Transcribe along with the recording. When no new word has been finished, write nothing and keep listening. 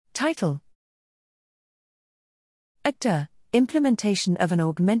Title: ACDA, Implementation of an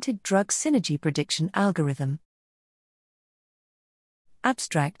Augmented Drug Synergy Prediction Algorithm.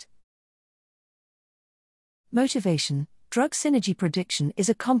 Abstract. Motivation: drug synergy prediction is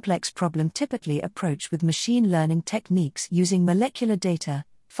a complex problem typically approached with machine learning techniques using molecular data,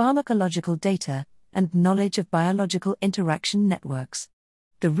 pharmacological data, and knowledge of biological interaction networks.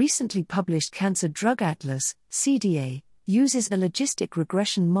 The recently published Cancer Drug Atlas, CDA, uses a logistic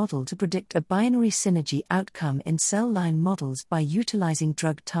regression model to predict a binary synergy outcome in cell line models by utilizing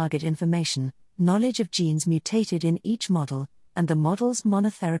drug target information, knowledge of genes mutated in each model, and the model's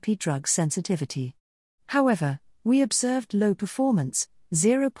monotherapy drug sensitivity. However, we observed low performance,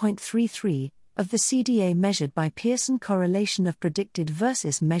 0.33, of the CDA measured by Pearson correlation of predicted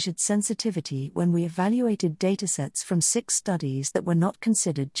versus measured sensitivity when we evaluated datasets from 6 studies that were not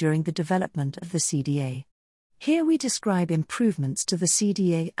considered during the development of the CDA. Here we describe improvements to the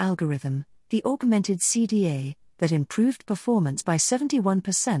CDA algorithm, the Augmented CDA, that improved performance by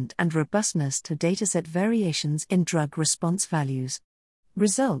 71% and robustness to dataset variations in drug response values.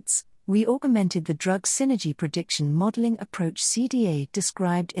 Results: we augmented the drug synergy prediction modeling approach CDA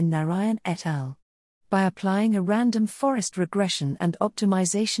described in Narayan et al. By applying a random forest regression and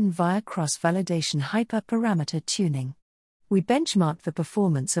optimization via cross-validation hyperparameter tuning. We benchmarked the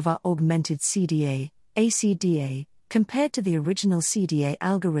performance of our augmented CDA, ACDA, compared to the original CDA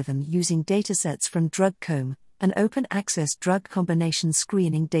algorithm using datasets from DrugComb, an open-access drug combination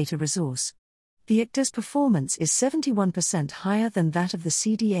screening data resource. The ACDA's performance is 71% higher than that of the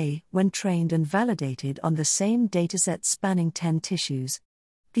CDA when trained and validated on the same dataset spanning 10 tissues.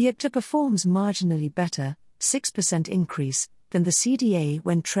 The ACDA performs marginally better, 6% increase, than the CDA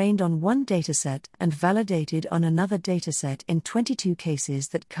when trained on one dataset and validated on another dataset in 22 cases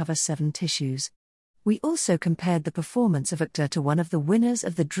that cover 7 tissues. We also compared the performance of ACDA to one of the winners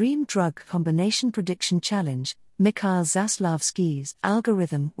of the Dream Drug Combination Prediction Challenge, Mikhail Zaslavsky's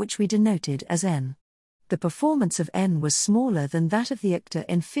algorithm, which we denoted as N. The performance of N was smaller than that of the ACDA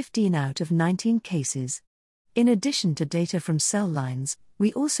in 15 out of 19 cases. In addition to data from cell lines,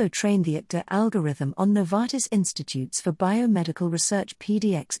 we also trained the ACDA algorithm on Novartis Institutes for Biomedical Research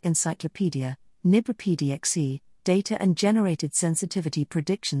PDX Encyclopedia, NIBR-PDXE, data and generated sensitivity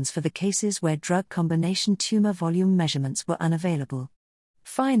predictions for the cases where drug combination tumor volume measurements were unavailable.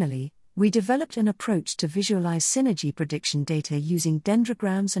 Finally, we developed an approach to visualize synergy prediction data using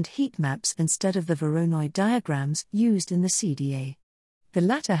dendrograms and heat maps instead of the Voronoi diagrams used in the CDA. The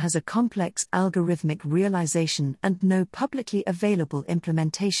latter has a complex algorithmic realization and no publicly available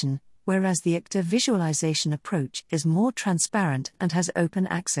implementation, whereas the ACDA visualization approach is more transparent and has open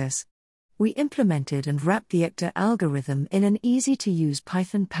access. We implemented and wrapped the ACDA algorithm in an easy-to-use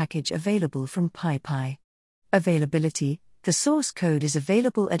Python package available from PyPy. Availability: the source code is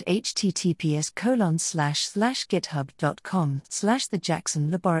available at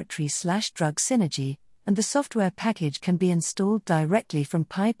https://github.com/thejacksonlaboratory/drug synergy, and the software package can be installed directly from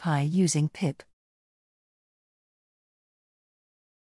PyPy using pip.